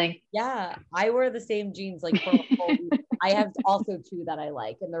 And then I wear the same jeans like for a whole week. I have also two that I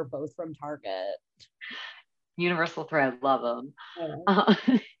like, and they're both from Target. Universal thread, love them.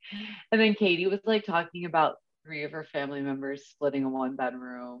 And then Katie was like talking about 3 of her family members splitting a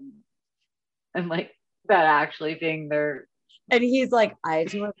 1-bedroom, and like that actually being their. And he's like, I had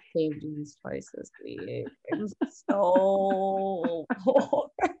to wear the same jeans twice this week. I'm so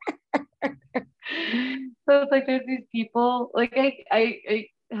poor. So it's like there's these people like I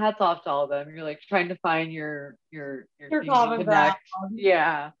hats off to all of them. You're like trying to find your common ground.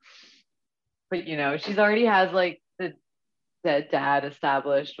 Yeah. But you know, she's already has like the dead dad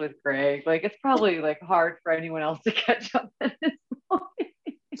established with Greg. Like it's probably like hard for anyone else to catch up at this point.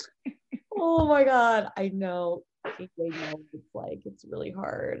 Oh my God. I know. They know what it's like. It's really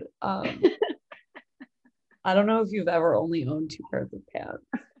hard. I don't know if you've ever only owned 2 pairs of pants.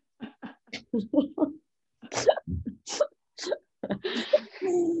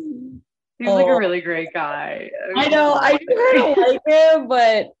 He's like a really great guy. I know. I do kind of like him,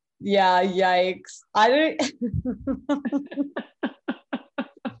 but yeah, yikes. I didn't.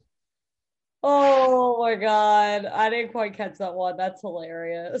 Oh my God. I didn't quite catch that one. That's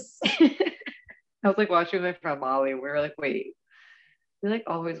hilarious. I was like watching my friend Molly. We were like, wait, we like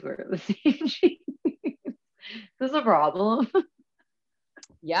always wear the same jeans. This is a problem.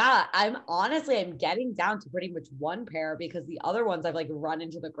 Yeah, I'm getting down to pretty much 1 pair because the other ones I've like run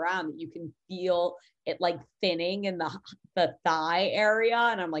into the ground that you can feel it like thinning in the thigh area.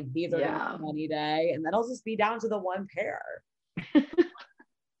 And I'm like, these are gonna be any day. And then I'll just be down to the 1 pair.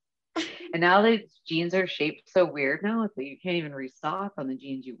 And now the jeans are shaped so weird now that you can't even restock on the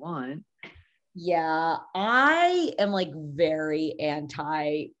jeans you want. Yeah, I am like very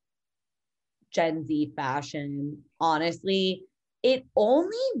anti Gen Z fashion. Honestly, it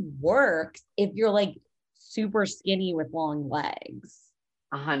only works if you're like super skinny with long legs.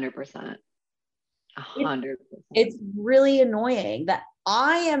 100%. 100%. It's really annoying that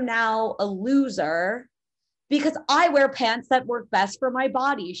I am now a loser because I wear pants that work best for my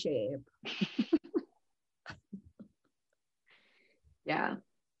body shape. Yeah.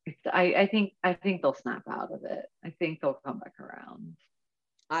 I think they'll snap out of it. I think they'll come back around.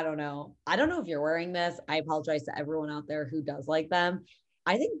 I don't know if you're wearing this. I apologize to everyone out there who does like them.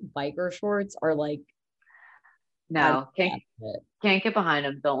 I think biker shorts are like, no, can't get behind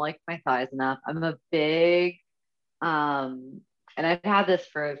them. Don't like my thighs enough. I'm a big, and I've had this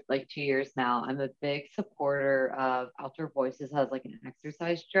for like 2 years now. I'm a big supporter of Outdoor Voices has like an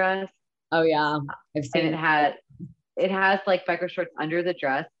exercise dress. Oh yeah, I've seen and it has like biker shorts under the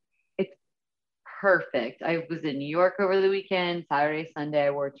dress. It's perfect. I was in New York over the weekend, Saturday, Sunday.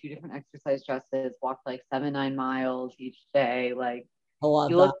 I wore 2 different exercise dresses, walked like 7-9 miles each day. Like I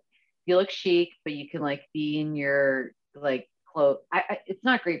love you look chic, but you can like be in your like clothes. It's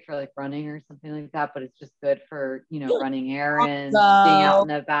not great for like running or something like that, but it's just good for, you know, running errands, being out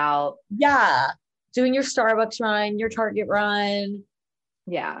and about. Yeah. Doing your Starbucks run, your Target run.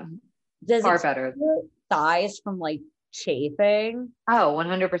 Yeah. Does far better. Thighs from like chafing? Oh,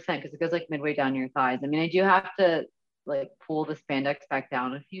 100%, because it goes like midway down your thighs. I mean, I do have to like pull the spandex back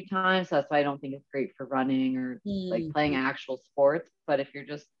down a few times. So that's why I don't think it's great for running or like playing actual sports. But if you're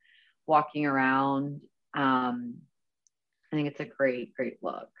just walking around, I think it's a great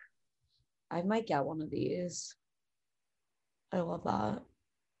look. I might get one of these. I love that.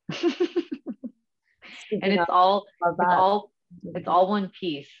 And it's all one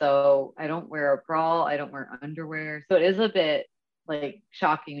piece. So I don't wear a bra, I don't wear underwear. So it is a bit like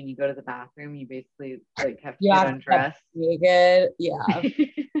shocking when you go to the bathroom. You basically like have to get undressed. Naked. Yeah.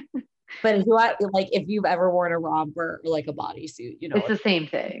 But if you've ever worn a romper or like a bodysuit, you know, it's the same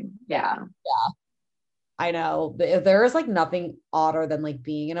thing. Yeah. I know. There is like nothing odder than like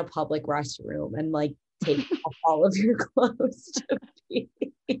being in a public restroom and like taking off all of your clothes to pee.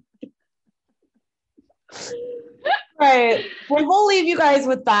 Right. Well, we'll leave you guys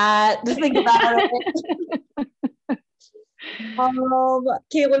with that to think about it.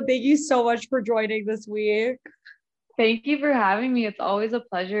 Caitlin, thank you so much for joining this week. Thank you for having me. It's always a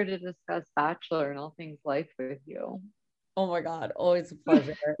pleasure to discuss Bachelor and all things life with you. Oh my God, always a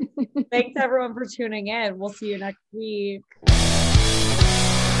pleasure. Thanks everyone for tuning in. We'll see you next week.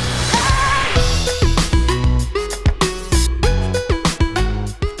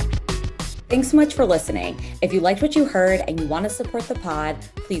 Thanks so much for listening. If you liked what you heard and you want to support the pod,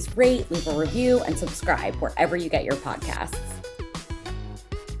 please rate, leave a review, and subscribe wherever you get your podcasts.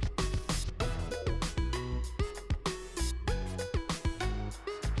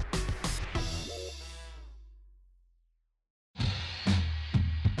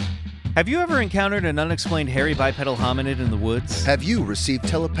 Have you ever encountered an unexplained hairy bipedal hominid in the woods? Have you received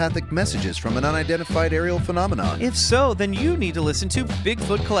telepathic messages from an unidentified aerial phenomenon? If so, then you need to listen to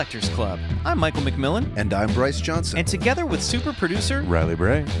Bigfoot Collectors Club. I'm Michael McMillan. And I'm Bryce Johnson. And together with super producer Riley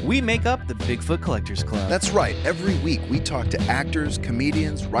Bray, we make up the Bigfoot Collectors Club. That's right. Every week we talk to actors,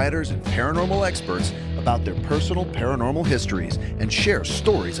 comedians, writers, and paranormal experts about their personal paranormal histories and share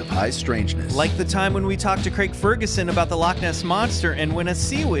stories of high strangeness. Like the time when we talked to Craig Ferguson about the Loch Ness Monster and when a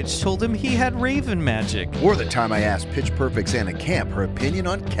sea witch told him he had raven magic. Or the time I asked Pitch Perfect's Anna Camp her opinion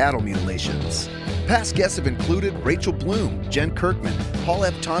on cattle mutilations. Past guests have included Rachel Bloom, Jen Kirkman, Paul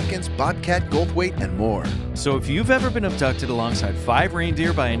F. Tompkins, Bobcat Goldthwait, and more. So if you've ever been abducted alongside 5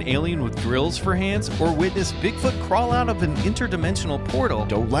 reindeer by an alien with drills for hands or witnessed Bigfoot crawl out of an interdimensional portal,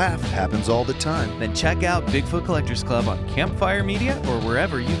 don't laugh, happens all the time. Then check out Bigfoot Collectors Club on Campfire Media or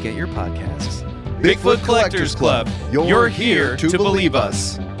wherever you get your podcasts. Bigfoot Collectors Club. You're here to believe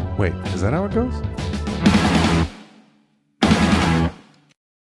us. Wait, is that how it goes?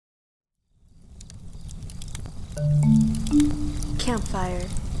 Campfire.